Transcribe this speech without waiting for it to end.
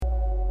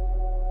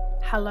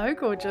Hello,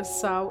 gorgeous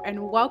soul, and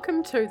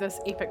welcome to this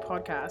epic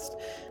podcast.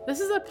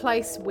 This is a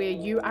place where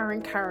you are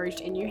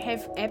encouraged and you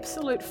have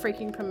absolute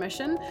freaking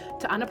permission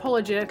to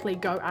unapologetically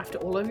go after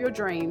all of your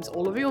dreams,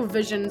 all of your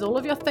visions, all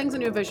of your things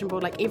on your vision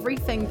board, like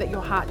everything that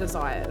your heart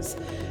desires.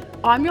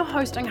 I'm your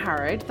host,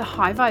 Angharad, the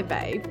High Vibe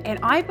Babe, and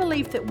I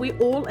believe that we're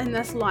all in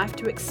this life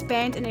to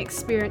expand and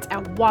experience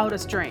our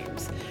wildest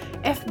dreams.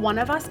 If one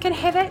of us can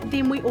have it,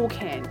 then we all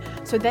can.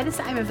 So that is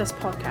the aim of this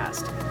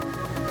podcast.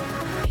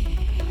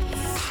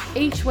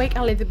 Each week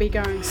I'll either be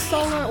going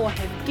solo or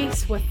have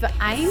guests with the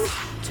aim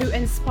to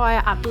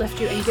inspire,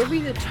 uplift you and give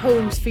you the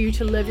tools for you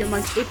to live your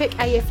most epic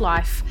AF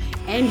life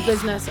and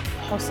business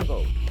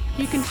possible.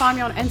 You can find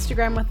me on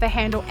Instagram with the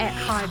handle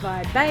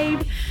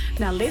 @HighVibeBabe.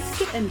 Now let's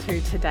get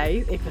into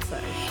today's episode.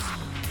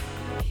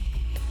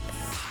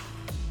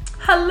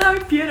 Hello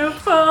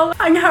beautiful,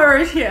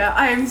 Angharad here.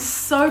 I am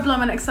so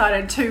blooming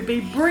excited to be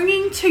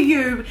bringing to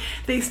you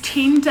these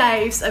 10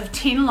 days of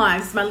 10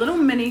 lives, my little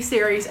mini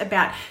series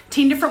about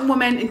 10 different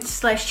women /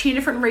 10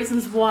 different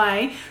reasons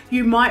why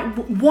you might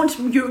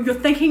you're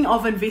thinking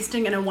of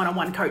investing in a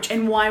one-on-one coach,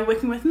 and why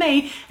working with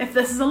me, if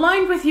this is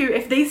aligned with you,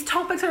 if these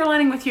topics are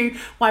aligning with you,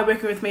 why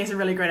working with me is a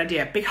really great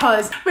idea,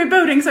 because we're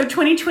building. So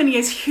 2020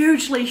 is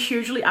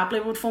hugely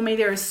up-leveled for me.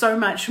 There is so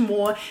much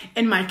more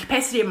in my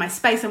capacity, in my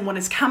space, and what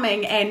is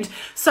coming. And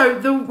so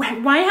the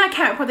way I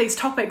came up with these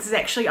topics is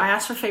actually I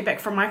asked for feedback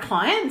from my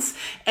clients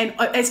and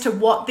as to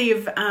what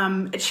they've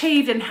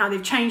achieved and how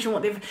they've changed and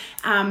what they've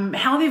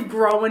how they've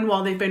grown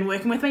while they've been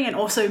working with me, and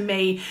also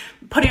me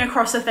putting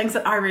across the things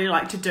that I really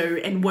like to do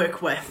and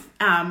work with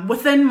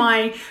within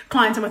my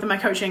clients and within my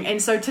coaching.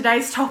 And so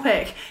today's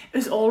topic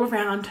is all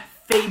around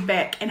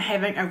feedback and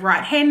having a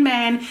right-hand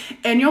man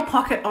in your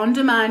pocket on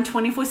demand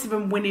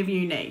 24/7 whenever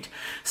you need.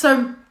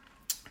 So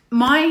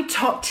my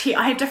top tier,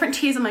 I have different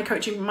tiers in my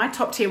coaching, but my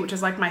top tier, which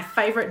is like my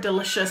favorite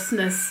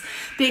deliciousness,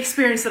 the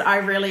experience that I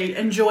really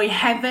enjoy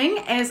having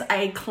as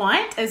a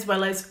client, as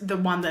well as the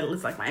one that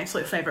is like my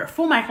absolute favorite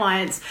for my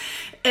clients,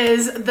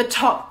 is the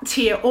top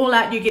tier, all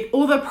out. You get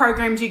all the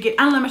programs, you get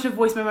unlimited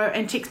voice memo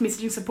and text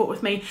messaging support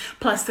with me,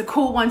 plus the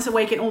call once a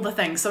week and all the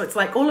things. So it's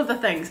like all of the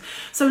things.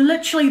 So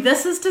literally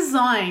this is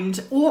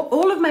designed,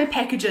 all of my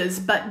packages,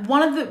 but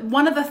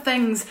one of the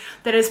things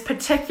that is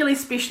particularly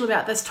special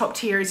about this top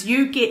tier is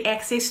you get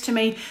access to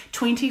me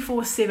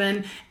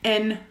 24/7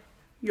 in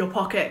your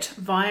pocket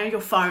via your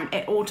phone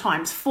at all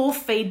times for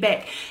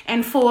feedback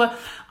and for,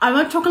 I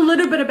want to talk a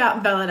little bit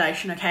about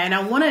validation, okay? And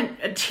I want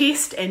to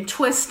test and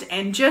twist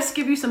and just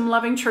give you some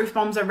loving truth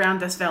bombs around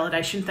this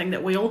validation thing,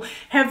 that we all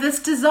have this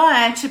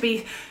desire to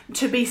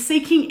be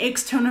seeking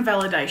external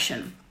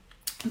validation.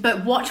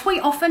 But what we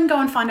often go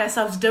and find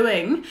ourselves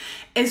doing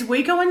is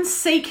we go and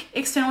seek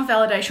external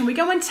validation. We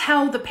go and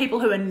tell the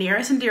people who are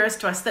nearest and dearest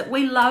to us that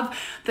we love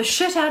the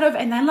shit out of,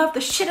 and they love the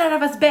shit out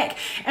of us back.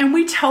 And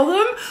we tell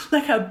them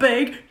like our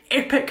big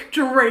epic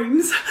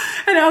dreams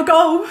and our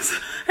goals.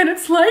 And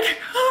it's like,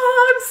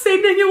 oh, I'm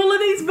sending you all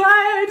of these vibes and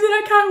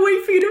I can't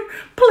wait for you to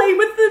play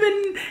with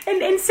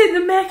them and send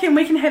them back. And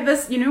we can have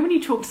this, you know, when you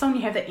talk to someone,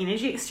 you have that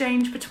energy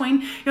exchange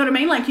between, you know what I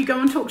mean? Like you go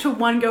and talk to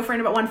one girlfriend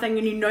about one thing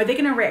and you know they're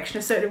going to react in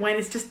a certain way and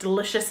it's just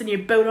delicious, and you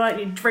build on it and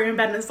you dream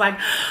about it and it's like,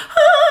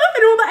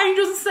 and all the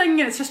angels are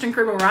singing and it's just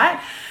incredible, right?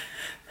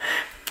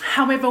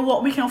 However,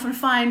 what we can often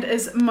find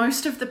is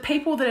most of the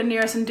people that are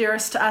nearest and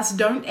dearest to us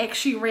don't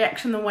actually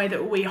react in the way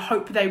that we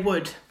hope they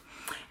would.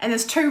 And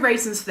there's two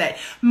reasons for that.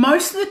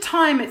 Most of the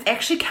time, it's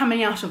actually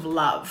coming out of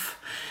love.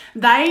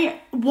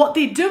 What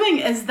they're doing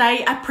is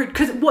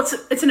because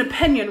it's an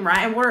opinion, right?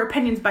 And what are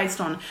opinions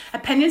based on?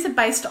 Opinions are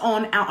based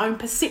on our own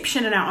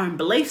perception and our own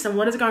beliefs and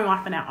what is going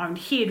on in our own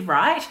head,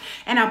 right?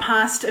 And our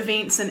past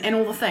events and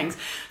all the things.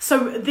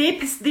 So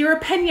their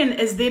opinion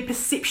is their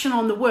perception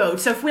on the world.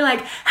 So if we're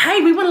like,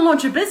 hey, we want to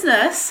launch a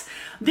business,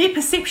 their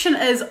perception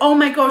is, oh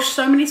my gosh,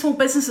 so many small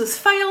businesses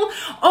fail.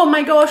 Oh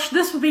my gosh,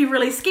 this would be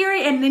really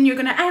scary. And then you're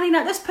going to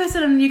alienate this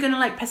person and you're going to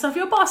like piss off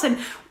your boss. And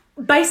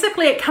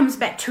basically it comes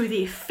back to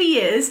their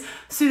fears.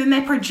 So then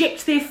they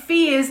project their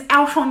fears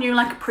out on you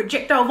like a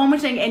projectile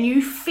vomiting, and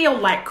you feel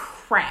like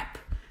crap.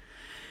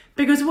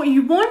 Because what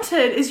you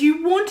wanted is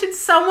you wanted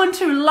someone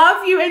to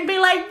love you and be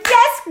like,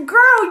 yes,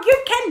 girl,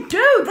 you can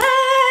do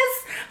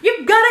this.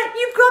 You've got it.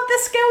 You've got the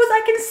skills.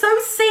 I can so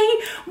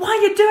see why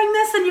you're doing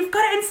this, and you've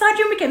got it inside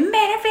you and we can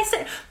manifest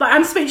it. Like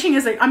I'm speaking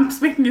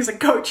as a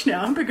coach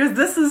now, because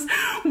this is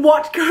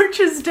what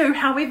coaches do.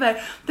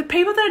 However, the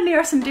people that are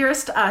nearest and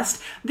dearest to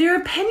us, their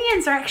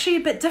opinions are actually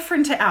a bit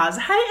different to ours.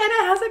 Hey,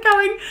 Anna, how's it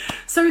going?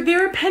 So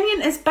their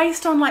opinion is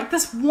based on like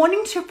this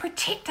wanting to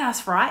protect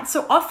us, right?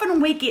 So often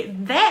we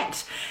get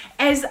that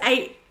as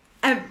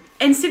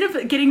instead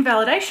of getting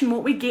validation,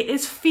 what we get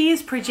is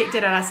fears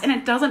projected at us, and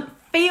it doesn't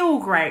feel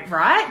great,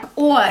 right?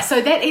 Or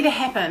so that either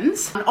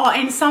happens,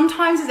 and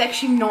sometimes it's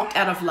actually not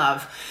out of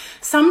love.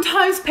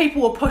 Sometimes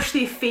people will push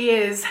their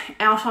fears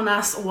out on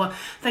us or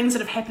things that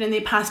have happened in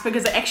their past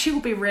because it actually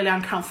will be really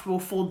uncomfortable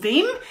for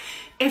them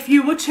if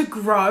you were to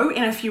grow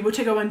and if you were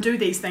to go and do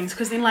these things,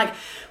 because then like,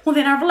 well,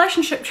 then our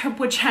relationship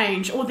would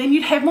change, or then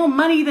you'd have more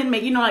money than me,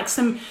 you know, like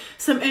some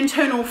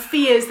internal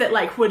fears that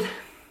like would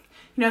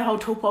You know the whole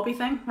tall poppy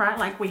thing, right?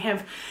 Like we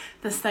have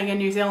this thing in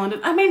New Zealand.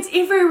 I mean, it's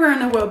everywhere in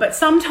the world, but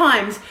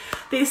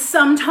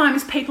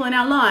there's people in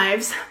our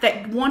lives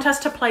that want us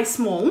to play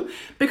small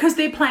because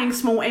they're playing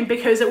small and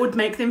because it would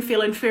make them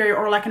feel inferior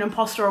or like an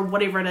imposter or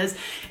whatever it is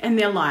in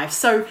their life.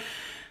 So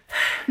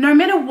no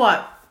matter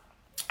what,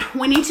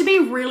 we need to be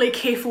really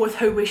careful with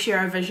who we share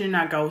our vision and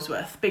our goals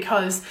with,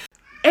 because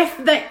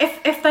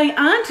if they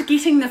aren't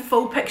getting the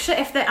full picture,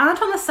 if they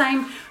aren't on the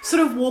same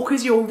sort of walk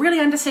as you, or really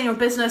understand your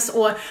business,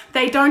 or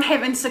they don't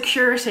have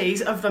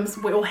insecurities of them,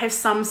 we all have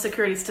some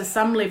securities to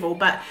some level,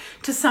 but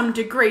to some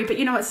degree. But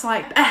it's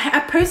like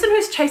a person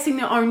who's chasing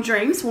their own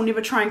dreams will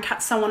never try and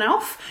cut someone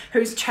off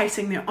who's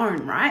chasing their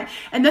own, right?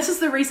 And this is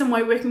the reason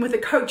why working with a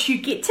coach, you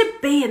get to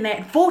be in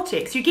that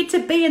vortex, you get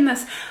to be in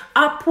this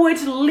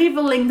upward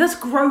leveling, this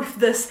growth,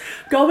 this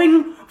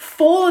going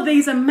for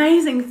these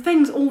amazing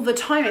things all the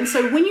time. And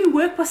so when you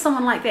work with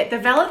someone like that, the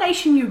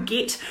validation you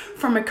get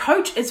from a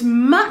coach is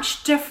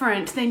much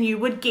different than you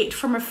would get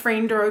from a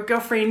friend or a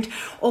girlfriend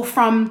or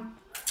from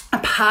a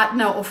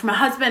partner or from a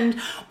husband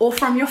or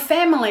from your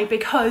family,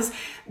 because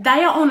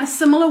they are on a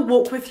similar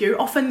walk with you.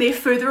 Often they're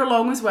further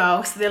along as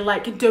well, so they're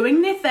like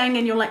doing their thing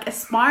and you're like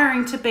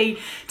aspiring to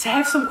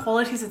have some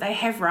qualities that they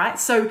have, right?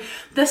 So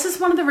this is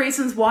one of the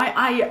reasons why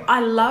I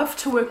love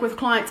to work with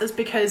clients, is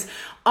because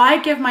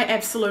I give my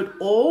absolute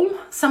all.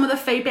 Some of the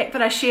feedback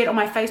that I shared on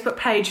my Facebook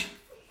page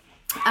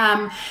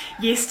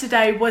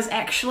yesterday was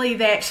actually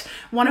that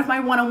one of my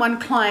one-on-one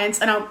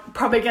clients, and I'm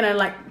probably going to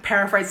like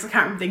paraphrase, I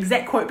can't remember the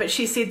exact quote, but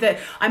she said that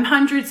I'm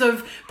hundreds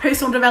of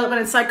personal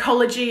development and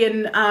psychology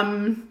and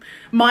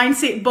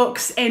mindset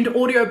books and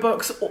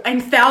audiobooks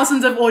and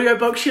thousands of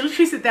audiobooks. She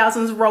literally said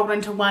thousands rolled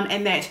into one,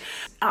 and that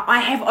I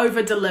have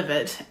over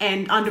delivered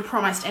and under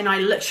promised, and I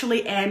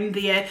literally am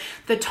there.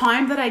 The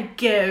time that I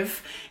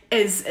give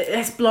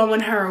has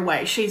blown her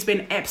away. She's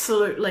been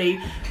absolutely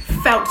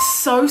felt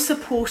so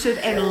supported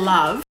and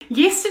loved.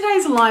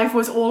 Yesterday's live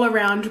was all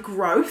around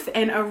growth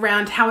and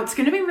around how it's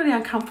going to be really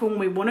uncomfortable when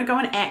we want to go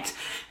and act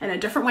in a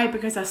different way,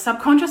 because our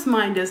subconscious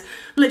mind is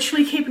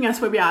literally keeping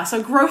us where we are.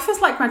 So growth is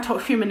like my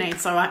top human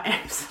need. So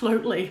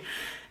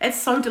it's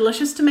so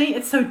delicious to me.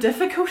 It's so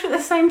difficult at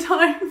the same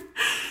time.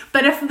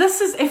 But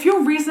if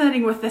you're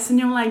resonating with this and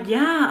you're like,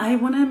 yeah, I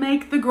want to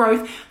make the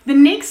growth, the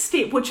next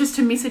step, which is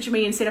to message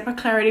me and set up a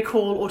clarity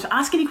call or to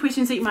ask any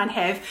questions that you might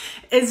have,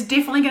 is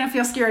definitely going to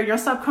feel scary. Your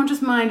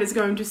subconscious mind is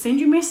going to send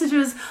you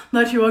messages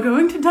that you are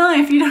going to die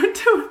if you don't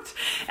do it.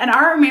 And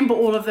I remember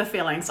all of the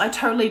feelings. I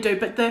totally do.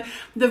 But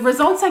the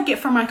results I get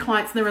from my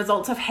clients and the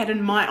results I've had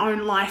in my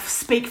own life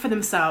speak for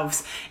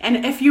themselves.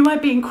 And if you are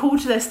being called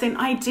to this, then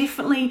I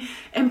definitely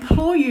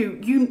implore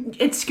you,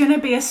 it's going to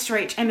be a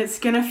stretch and it's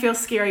going to feel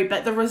scary,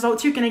 but the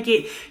results you're going to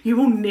get, you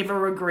will never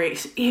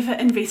regret ever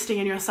investing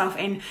in yourself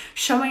and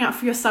showing up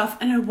for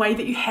yourself in a way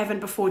that you haven't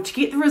before, to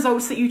get the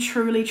results that you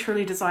truly,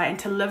 truly desire and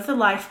to live the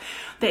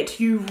life that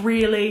you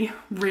really,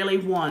 really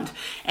want.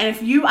 And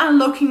if you are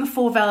looking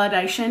for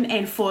validation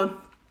and for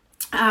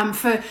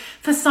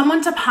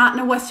someone to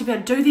partner with, to be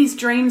able to do these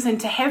dreams and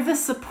to have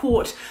this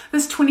support,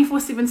 this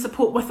 24/7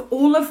 support with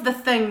all of the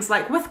things,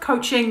 like with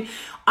coaching,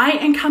 I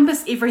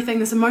encompass everything.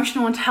 There's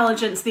emotional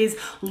intelligence, there's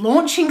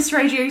launching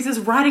strategies, there's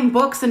writing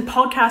books and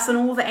podcasts and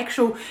all the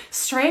actual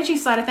strategy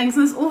side of things.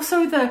 And there's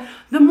also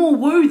the more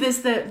woo, there's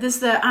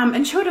the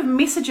intuitive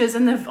messages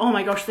and the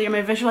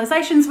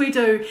visualizations we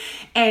do,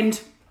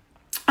 and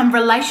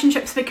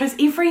relationships, because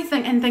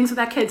everything and things with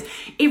our kids,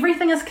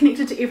 everything is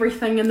connected to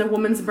everything in the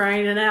woman's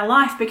brain in our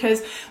life,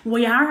 because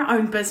we are our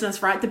own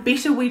business, right? The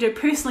better we do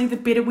personally, the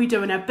better we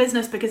do in our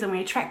business, because then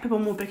we attract people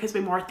more, because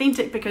we're more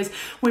authentic, because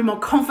we're more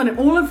confident.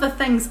 All of the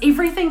things,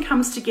 everything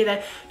comes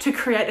together to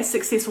create a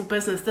successful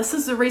business. This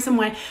is the reason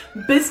why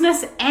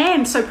business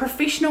and so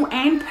professional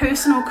and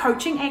personal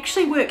coaching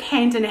actually work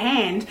hand in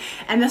hand.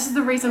 And this is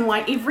the reason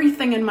why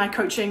everything in my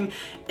coaching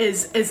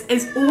is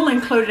all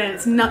included, and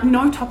it's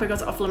no topic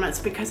is off limits,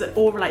 because it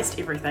all relates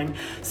to everything.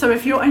 So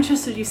if you're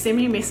interested, you send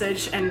me a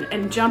message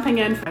and jumping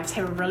in. Have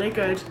a really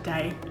good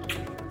day.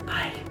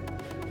 Bye.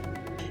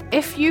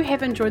 If you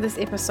have enjoyed this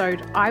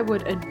episode, I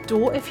would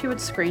adore if you would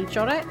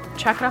screenshot it,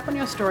 chuck it up on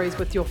your stories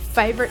with your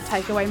favorite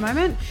takeaway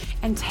moment,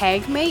 and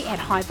tag me at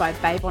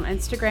HiVibeBabe on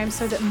Instagram,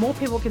 so that more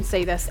people can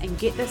see this and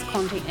get this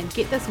content and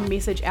get this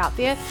message out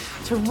there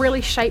to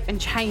really shape and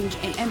change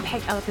and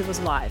impact other people's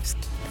lives.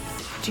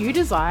 Do you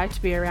desire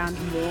to be around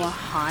more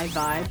high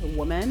vibe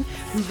women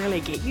who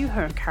really get you,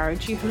 who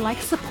encourage you, who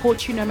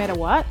support you no matter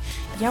what?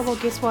 Yeah, well,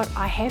 guess what?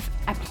 I have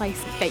a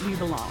place that you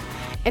belong.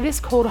 It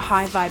is called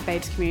High Vibe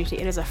Babes Community.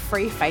 It is a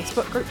free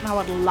Facebook group, and I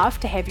would love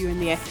to have you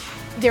in there.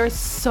 There are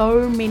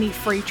so many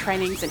free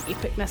trainings and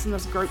epicness in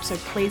this group, so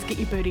please get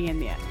your booty in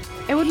there.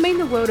 It would mean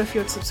the world if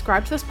you would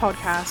subscribe to this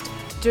podcast,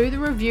 do the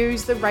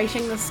reviews, the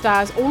rating, the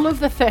stars, all of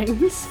the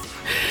things.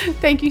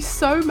 Thank you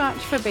so much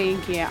for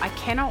being here. I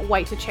cannot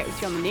wait to chat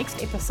with you on the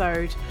next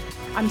episode.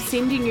 I'm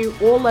sending you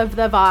all of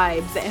the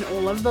vibes and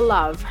all of the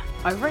love.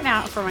 Over and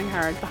out from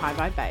Encourage the High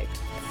Vibe Babe.